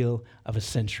deal of a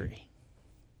century.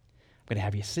 I'm going to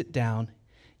have you sit down.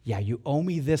 Yeah, you owe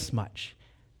me this much,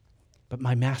 but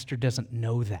my master doesn't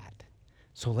know that.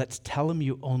 So let's tell him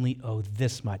you only owe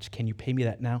this much. Can you pay me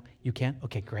that now? You can?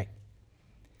 Okay, great.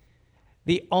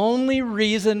 The only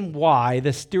reason why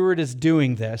the steward is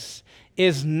doing this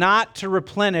is not to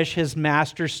replenish his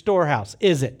master's storehouse,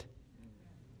 is it?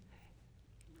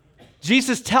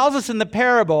 Jesus tells us in the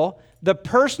parable the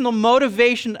personal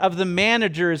motivation of the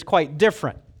manager is quite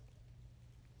different.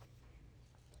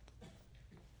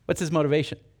 What's his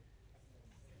motivation?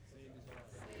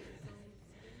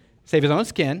 Save his own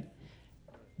skin.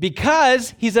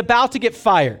 Because he's about to get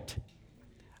fired.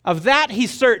 Of that,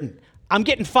 he's certain. I'm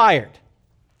getting fired.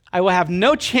 I will have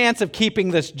no chance of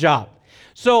keeping this job.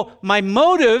 So my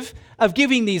motive of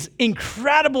giving these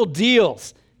incredible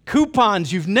deals,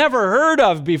 coupons you've never heard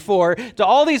of before to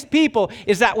all these people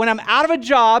is that when I'm out of a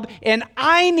job and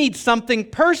I need something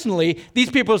personally,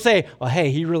 these people say, well, hey,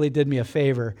 he really did me a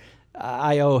favor.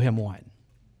 I owe him one.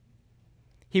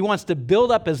 He wants to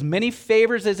build up as many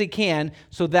favors as he can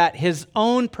so that his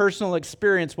own personal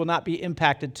experience will not be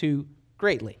impacted too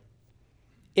greatly.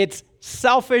 It's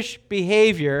selfish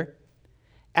behavior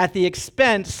at the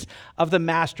expense of the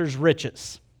master's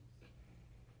riches.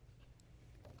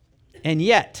 And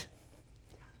yet,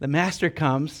 the master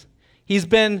comes, he's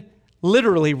been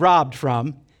literally robbed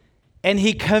from, and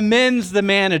he commends the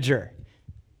manager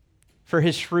for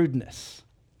his shrewdness.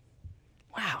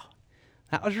 Wow,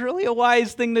 that was really a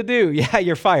wise thing to do. Yeah,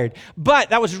 you're fired. But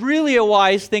that was really a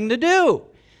wise thing to do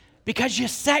because you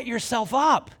set yourself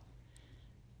up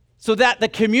so that the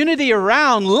community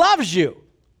around loves you.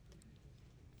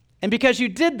 And because you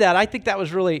did that, I think that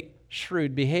was really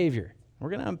shrewd behavior. We're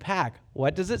going to unpack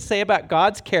what does it say about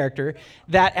God's character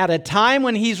that at a time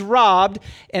when he's robbed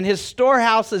and his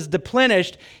storehouse is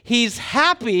deplenished, he's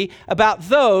happy about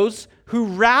those who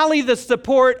rally the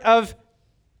support of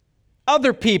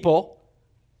other people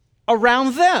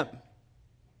around them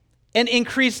and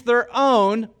increase their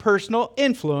own personal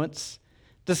influence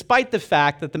despite the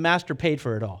fact that the master paid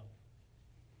for it all.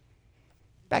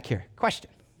 Back here, question.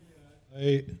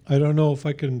 I don't know if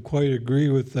I can quite agree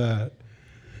with that.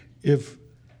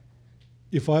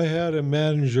 If I had a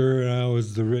manager and I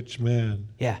was the rich man,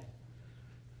 yeah,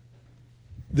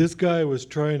 this guy was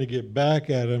trying to get back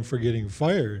at him for getting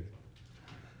fired.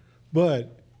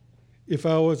 But if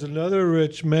I was another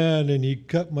rich man and he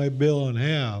cut my bill in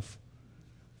half,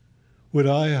 would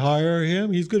I hire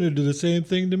him? He's going to do the same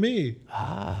thing to me.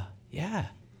 Yeah.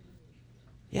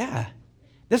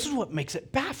 This is what makes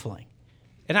it baffling.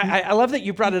 And I love that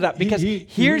you brought it up because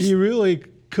he really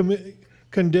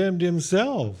condemned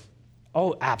himself.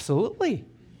 Oh, absolutely.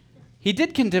 He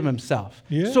did condemn himself.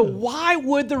 Yeah. So why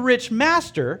would the rich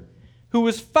master who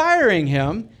was firing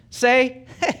him say,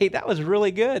 hey, that was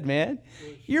really good, man.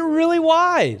 You're really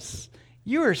wise.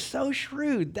 You are so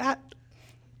shrewd.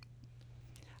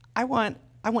 I want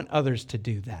others to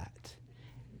do that.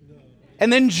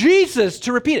 And then Jesus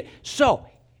to repeat it. So,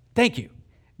 thank you.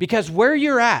 Because where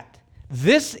you're at,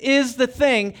 this is the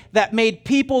thing that made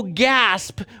people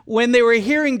gasp when they were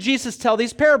hearing Jesus tell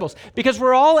these parables. Because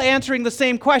we're all answering the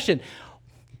same question.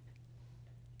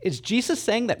 Is Jesus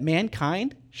saying that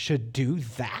mankind should do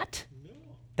that? No.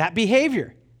 That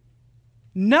behavior?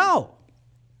 No.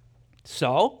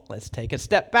 So, let's take a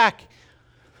step back.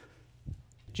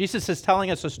 Jesus is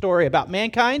telling us a story about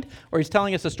mankind, or he's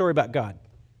telling us a story about God?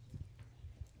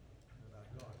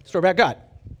 Story about God.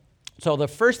 So the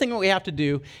first thing that we have to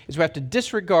do is we have to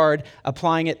disregard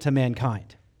applying it to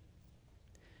mankind.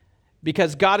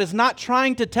 Because God is not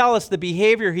trying to tell us the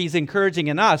behavior he's encouraging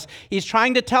in us. He's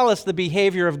trying to tell us the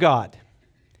behavior of God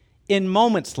in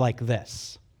moments like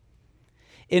this.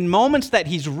 In moments that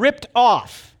he's ripped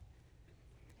off.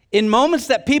 In moments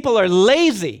that people are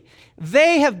lazy.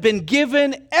 They have been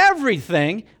given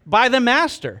everything by the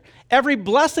master. Every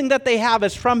blessing that they have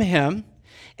is from him.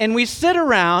 And we sit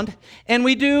around and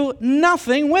we do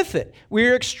nothing with it.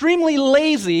 We're extremely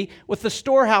lazy with the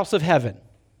storehouse of heaven.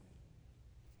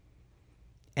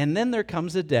 And then there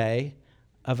comes a day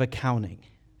of accounting.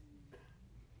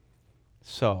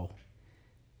 So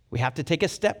we have to take a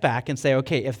step back and say,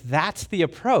 okay, if that's the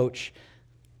approach,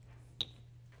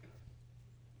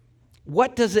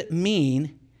 what does it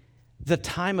mean, the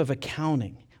time of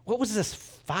accounting? What was this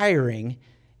firing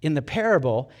in the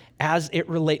parable as it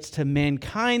relates to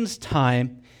mankind's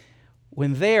time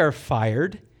when they are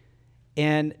fired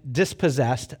and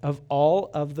dispossessed of all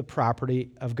of the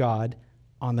property of God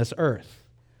on this earth.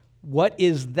 What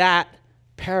is that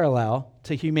parallel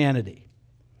to humanity?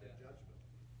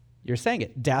 You're saying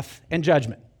it, death and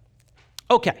judgment.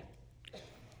 Okay.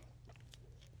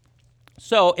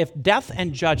 So if death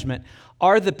and judgment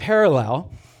are the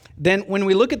parallel, then when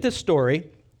we look at this story,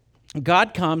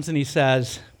 God comes and he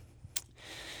says,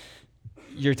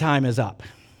 your time is up.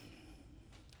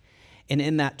 And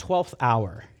in that 12th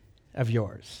hour of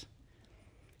yours,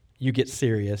 you get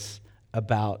serious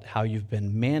about how you've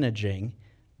been managing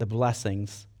the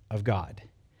blessings of God.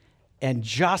 And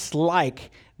just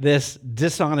like this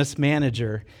dishonest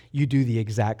manager, you do the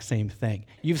exact same thing.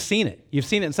 You've seen it. You've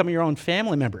seen it in some of your own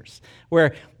family members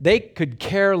where they could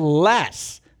care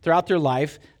less throughout their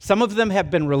life. Some of them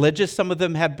have been religious. Some of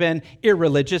them have been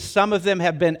irreligious. Some of them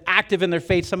have been active in their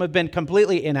faith. Some have been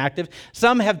completely inactive.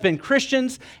 Some have been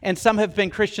Christians, and some have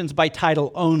been Christians by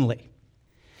title only.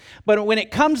 But when it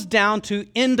comes down to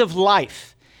end of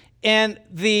life and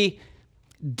the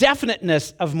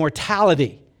definiteness of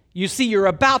mortality, you see you're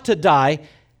about to die.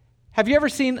 Have you ever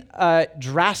seen a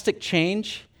drastic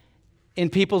change in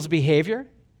people's behavior?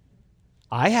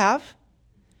 I have.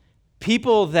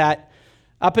 People that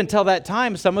up until that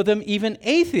time, some of them even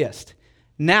atheist,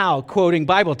 now quoting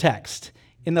Bible text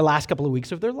in the last couple of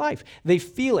weeks of their life. They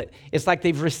feel it. It's like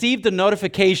they've received a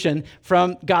notification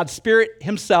from God's Spirit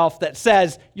himself that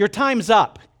says, your time's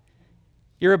up.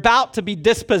 You're about to be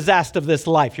dispossessed of this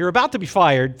life. You're about to be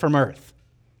fired from earth.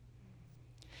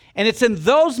 And it's in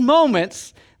those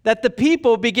moments that the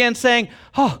people begin saying,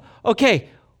 oh, okay,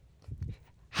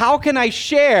 how can I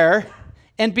share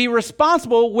and be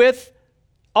responsible with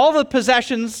all the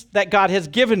possessions that God has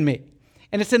given me?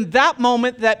 And it's in that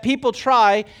moment that people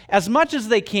try as much as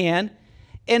they can,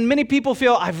 and many people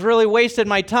feel, I've really wasted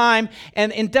my time,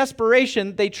 and in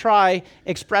desperation, they try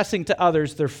expressing to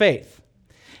others their faith.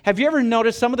 Have you ever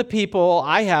noticed some of the people,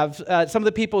 I have, some of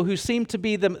the people who seem to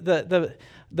be the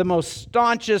most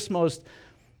staunchest, most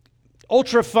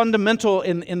ultra-fundamental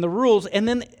in the rules, and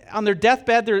then on their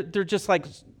deathbed, they're just like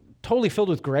totally filled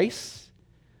with grace?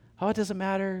 Oh, it doesn't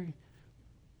matter.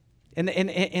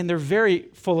 And they're very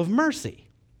full of mercy.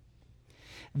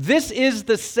 This is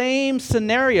the same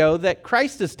scenario that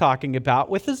Christ is talking about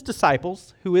with his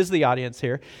disciples, who is the audience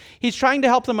here. He's trying to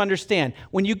help them understand,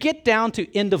 when you get down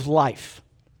to end of life,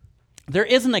 there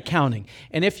is an accounting.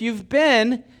 And if you've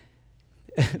been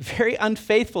very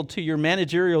unfaithful to your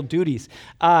managerial duties,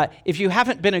 if you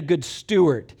haven't been a good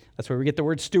steward, that's where we get the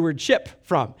word stewardship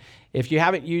from. If you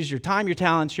haven't used your time, your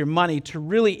talents, your money to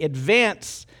really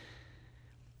advance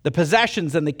the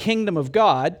possessions and the kingdom of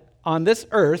God on this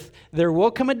earth, there will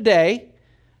come a day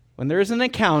when there is an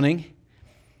accounting.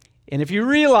 And if you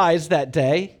realize that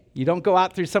day, you don't go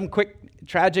out through some quick,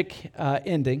 tragic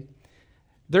ending.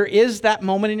 There is that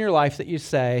moment in your life that you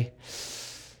say,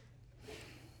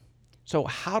 so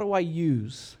how do I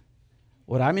use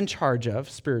what I'm in charge of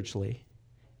spiritually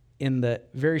in the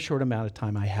very short amount of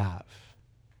time I have?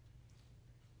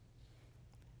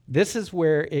 This is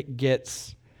where it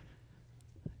gets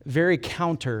very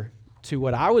counter to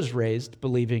what I was raised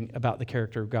believing about the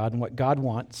character of God and what God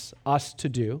wants us to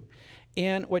do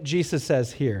and what Jesus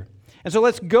says here. And so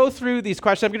let's go through these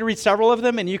questions. I'm going to read several of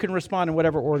them, and you can respond in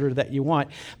whatever order that you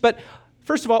want. But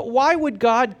first of all, why would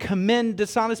God commend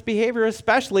dishonest behavior,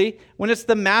 especially when it's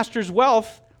the master's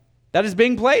wealth that is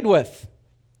being played with?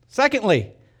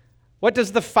 Secondly, what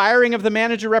does the firing of the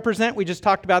manager represent? We just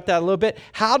talked about that a little bit.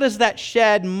 How does that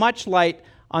shed much light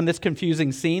on this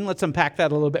confusing scene? Let's unpack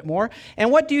that a little bit more.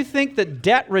 And what do you think the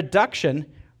debt reduction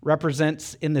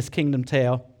represents in this kingdom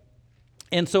tale?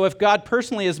 And so if God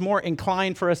personally is more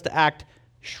inclined for us to act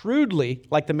shrewdly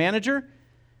like the manager,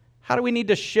 how do we need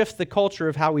to shift the culture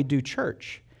of how we do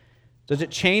church? Does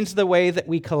it change the way that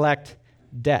we collect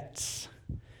debts?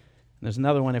 And there's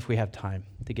another one if we have time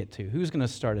to get to. Who's going to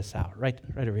start us out? Right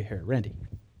over here. Randy.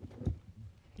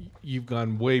 You've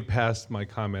gone way past my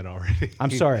comment already. I'm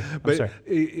sorry.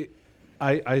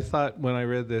 I thought when I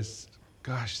read this,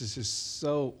 gosh, this is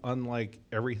so unlike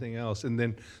everything else. And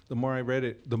then the more I read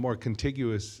it, the more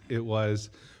contiguous it was.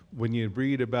 When you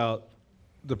read about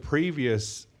the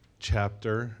previous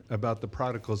chapter about the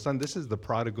prodigal son, this is the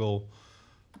prodigal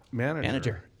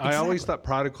manager. I Exactly. always thought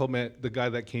prodigal meant the guy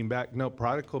that came back. No,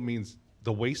 prodigal means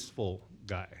the wasteful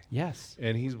guy. Yes.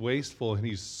 And he's wasteful, and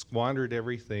he's squandered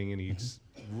everything, and he's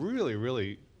really,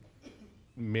 really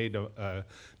made a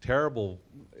terrible,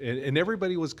 and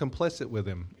everybody was complicit with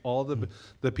him. All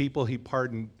the people he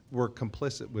pardoned were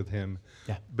complicit with him.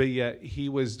 Yeah. But yet he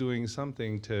was doing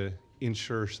something to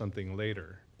ensure something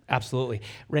later. Absolutely.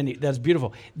 Randy, that's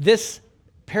beautiful. This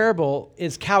parable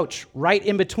is couched right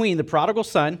in between the prodigal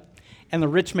son and the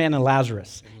rich man and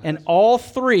Lazarus. And all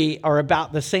three are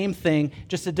about the same thing,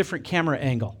 just a different camera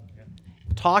angle.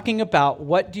 Talking about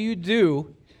what do you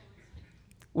do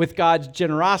with God's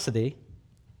generosity.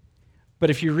 But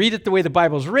if you read it the way the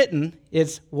Bible's written,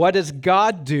 it's what does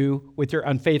God do with your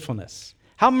unfaithfulness?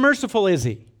 How merciful is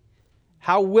he?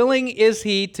 How willing is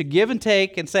he to give and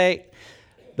take and say,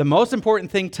 the most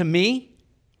important thing to me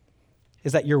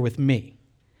is that you're with me.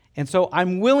 And so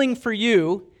I'm willing for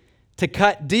you to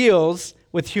cut deals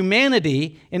with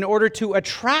humanity in order to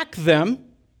attract them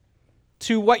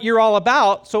to what you're all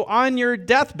about. So on your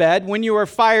deathbed, when you are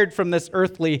fired from this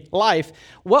earthly life,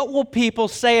 what will people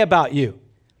say about you?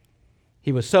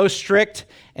 He was so strict,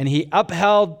 and he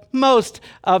upheld most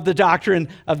of the doctrine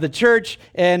of the church,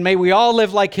 and may we all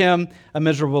live like him a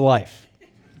miserable life.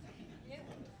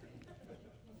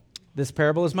 This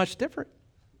parable is much different.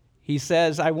 He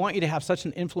says, I want you to have such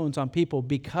an influence on people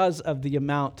because of the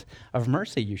amount of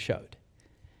mercy you showed,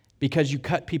 because you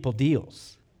cut people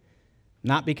deals,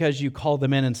 not because you call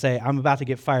them in and say, I'm about to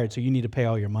get fired, so you need to pay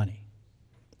all your money.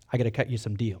 I got to cut you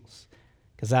some deals,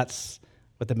 because that's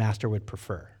what the master would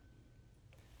prefer.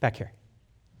 Back here.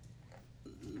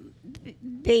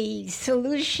 The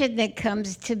solution that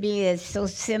comes to me is so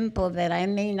simple that I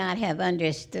may not have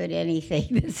understood anything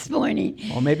this morning.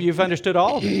 Well, maybe you've understood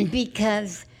all of it.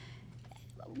 Because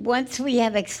once we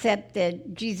have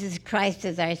accepted Jesus Christ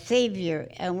as our Savior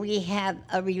and we have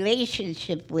a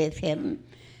relationship with him,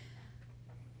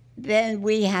 then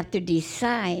we have to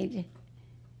decide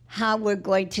how we're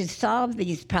going to solve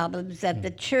these problems that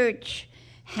the church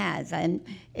has. And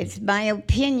it's my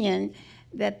opinion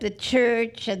that the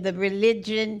church and the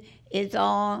religion is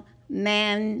all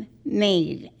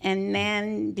man-made and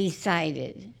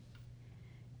man-decided.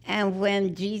 And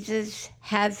when Jesus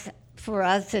has for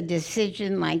us a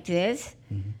decision like this,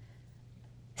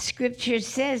 Scripture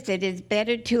says that it's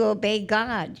better to obey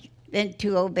God than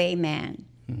to obey man.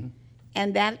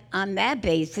 And that on that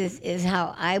basis is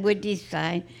how I would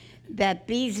decide that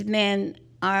these men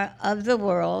are of the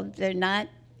world. They're not,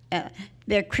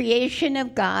 they're creation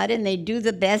of God, and they do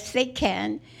the best they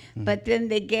can, but then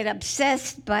they get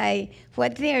obsessed by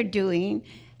what they're doing,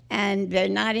 and they're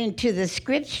not into the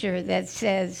Scripture that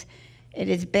says it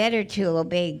is better to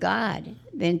obey God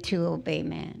than to obey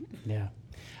man. Yeah.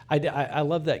 I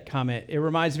love that comment. It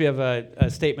reminds me of a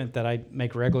statement that I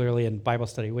make regularly in Bible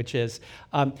study, which is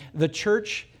the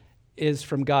church is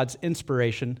from God's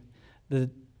inspiration. The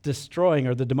destroying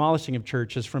or the demolishing of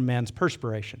church is from man's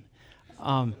perspiration.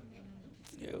 The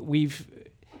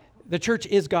church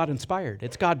is God-inspired.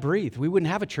 It's God-breathed. We wouldn't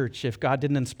have a church if God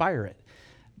didn't inspire it.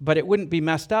 But it wouldn't be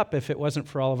messed up if it wasn't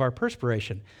for all of our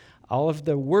perspiration. All of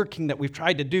the working that we've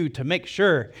tried to do to make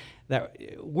sure that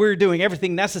we're doing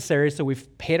everything necessary. So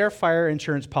we've paid our fire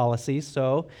insurance policies,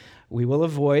 so we will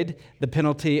avoid the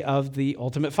penalty of the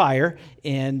ultimate fire.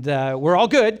 And we're all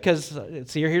good because,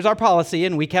 see, here's our policy,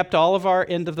 and we kept all of our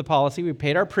end of the policy. We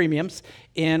paid our premiums,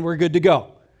 and we're good to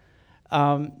go.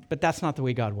 But that's not the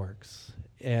way God works.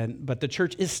 But the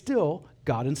church is still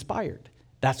God-inspired.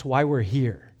 That's why we're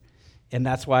here. And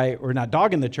that's why we're not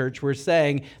dogging the church. We're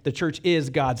saying the church is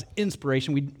God's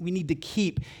inspiration. We need to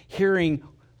keep hearing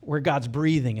where God's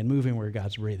breathing and moving where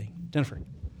God's breathing. Jennifer.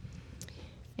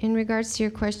 In regards to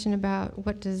your question about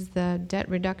what does the debt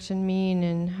reduction mean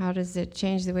and how does it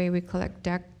change the way we collect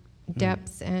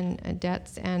debts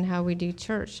and how we do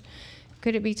church,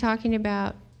 could it be talking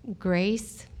about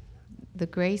grace, the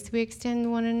grace we extend to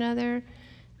one another,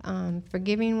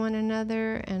 forgiving one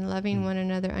another and loving one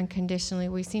another unconditionally?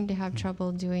 We seem to have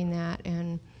trouble doing that,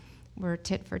 and we're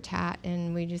tit for tat,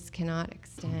 and we just cannot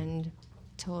extend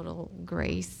total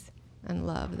grace and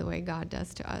love the way God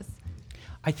does to us.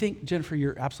 I think, Jennifer,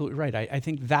 you're absolutely right. I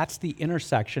think that's the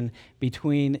intersection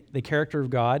between the character of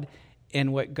God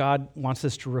and what God wants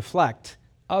us to reflect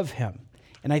of him.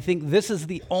 And I think this is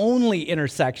the only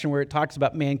intersection where it talks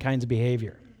about mankind's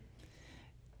behavior.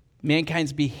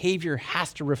 Mankind's behavior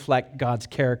has to reflect God's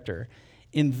character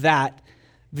in that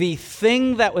the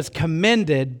thing that was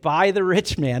commended by the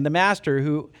rich man, the master,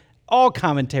 who all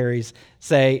commentaries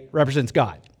say represents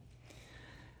God,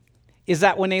 is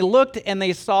that when they looked and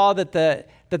they saw that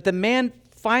the man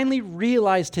finally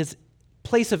realized his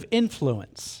place of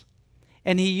influence,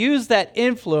 and he used that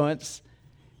influence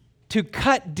to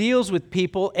cut deals with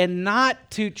people and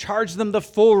not to charge them the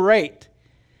full rate,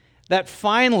 that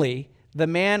finally the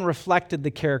man reflected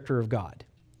the character of God.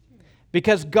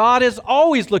 Because God is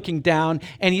always looking down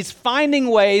and he's finding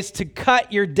ways to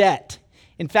cut your debt.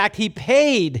 In fact, he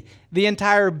paid the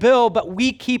entire bill, but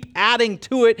we keep adding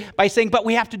to it by saying, but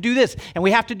we have to do this and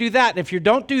we have to do that. And if you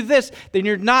don't do this, then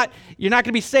you're not going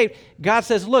to be saved. God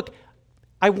says, look,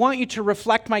 I want you to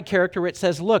reflect my character. It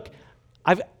says, look,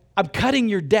 I'm cutting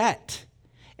your debt.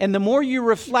 And the more you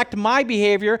reflect my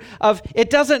behavior of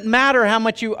it doesn't matter how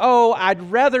much you owe,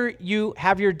 I'd rather you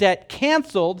have your debt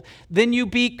canceled than you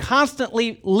be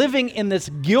constantly living in this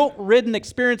guilt-ridden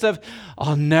experience of,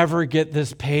 I'll never get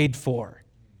this paid for.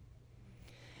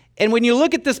 And when you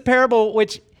look at this parable,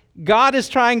 which God is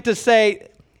trying to say,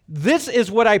 this is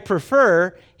what I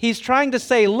prefer, he's trying to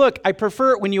say, look, I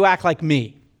prefer it when you act like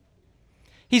me.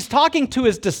 He's talking to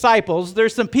his disciples.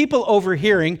 There's some people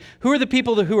overhearing. Who are the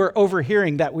people who are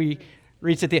overhearing that we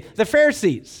read at the end? The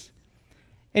Pharisees.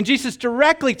 And Jesus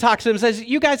directly talks to them and says,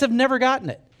 you guys have never gotten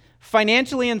it.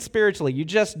 Financially and spiritually, you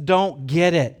just don't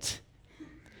get it.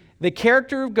 The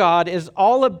character of God is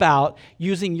all about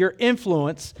using your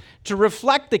influence to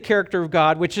reflect the character of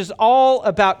God, which is all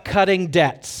about cutting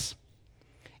debts.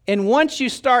 And once you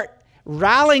start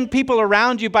rallying people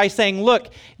around you by saying, look,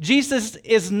 Jesus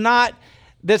is not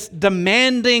this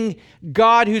demanding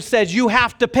God who says you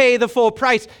have to pay the full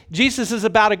price. Jesus is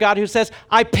about a God who says,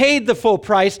 I paid the full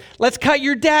price. Let's cut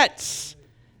your debts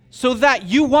so that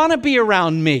you want to be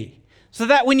around me. So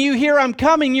that when you hear I'm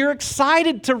coming, you're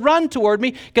excited to run toward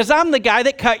me because I'm the guy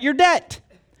that cut your debt.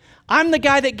 I'm the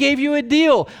guy that gave you a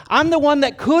deal. I'm the one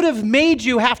that could have made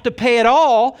you have to pay it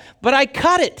all, but I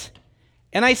cut it.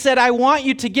 And I said, I want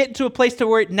you to get into a place to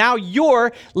where now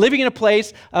you're living in a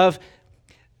place of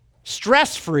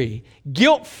stress-free,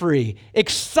 guilt-free,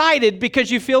 excited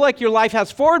because you feel like your life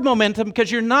has forward momentum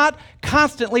because you're not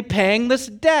constantly paying this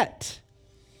debt.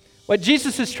 What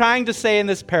Jesus is trying to say in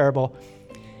this parable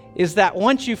is that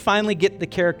once you finally get the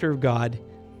character of God,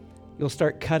 you'll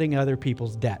start cutting other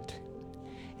people's debt.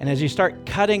 And as you start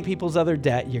cutting people's other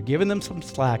debt, you're giving them some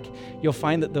slack, you'll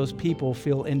find that those people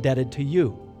feel indebted to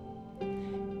you.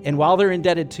 And while they're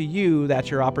indebted to you, that's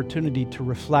your opportunity to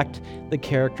reflect the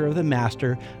character of the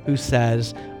Master who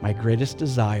says, my greatest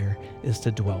desire is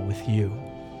to dwell with you.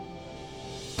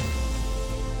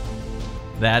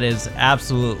 That is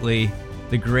absolutely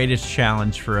the greatest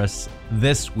challenge for us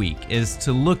this week, is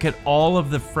to look at all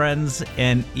of the friends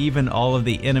and even all of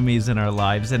the enemies in our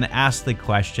lives and ask the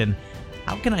question,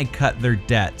 how can I cut their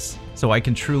debts so I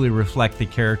can truly reflect the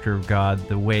character of God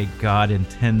the way God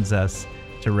intends us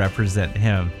to represent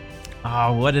him?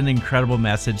 Oh, what an incredible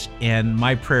message. And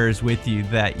my prayer is with you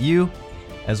that you,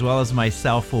 as well as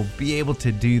myself, will be able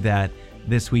to do that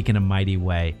this week in a mighty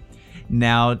way.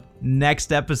 Now,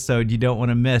 next episode you don't want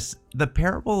to miss. The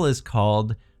parable is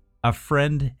called A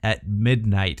Friend at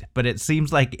Midnight, but it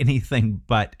seems like anything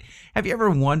but. Have you ever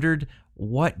wondered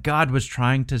what God was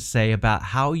trying to say about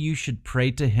how you should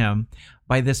pray to him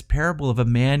by this parable of a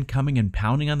man coming and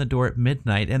pounding on the door at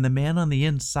midnight, and the man on the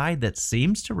inside that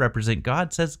seems to represent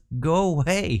God says, go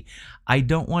away, I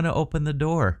don't want to open the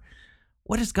door.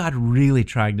 What is God really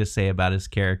trying to say about his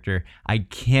character? I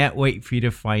can't wait for you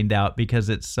to find out because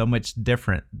it's so much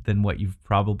different than what you've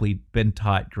probably been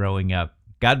taught growing up.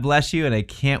 God bless you, and I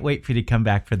can't wait for you to come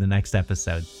back for the next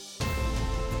episode.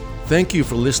 Thank you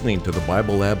for listening to the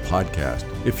Bible Lab podcast.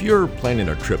 If you're planning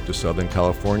a trip to Southern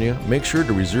California, make sure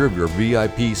to reserve your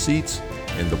VIP seats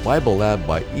in the Bible Lab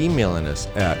by emailing us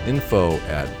at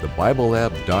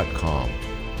info@thebiblelab.com.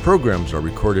 Programs are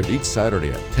recorded each Saturday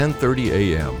at 10:30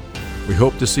 a.m. We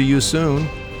hope to see you soon.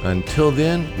 Until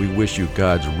then, we wish you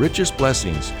God's richest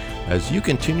blessings as you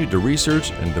continue to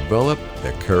research and develop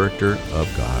the character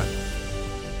of God.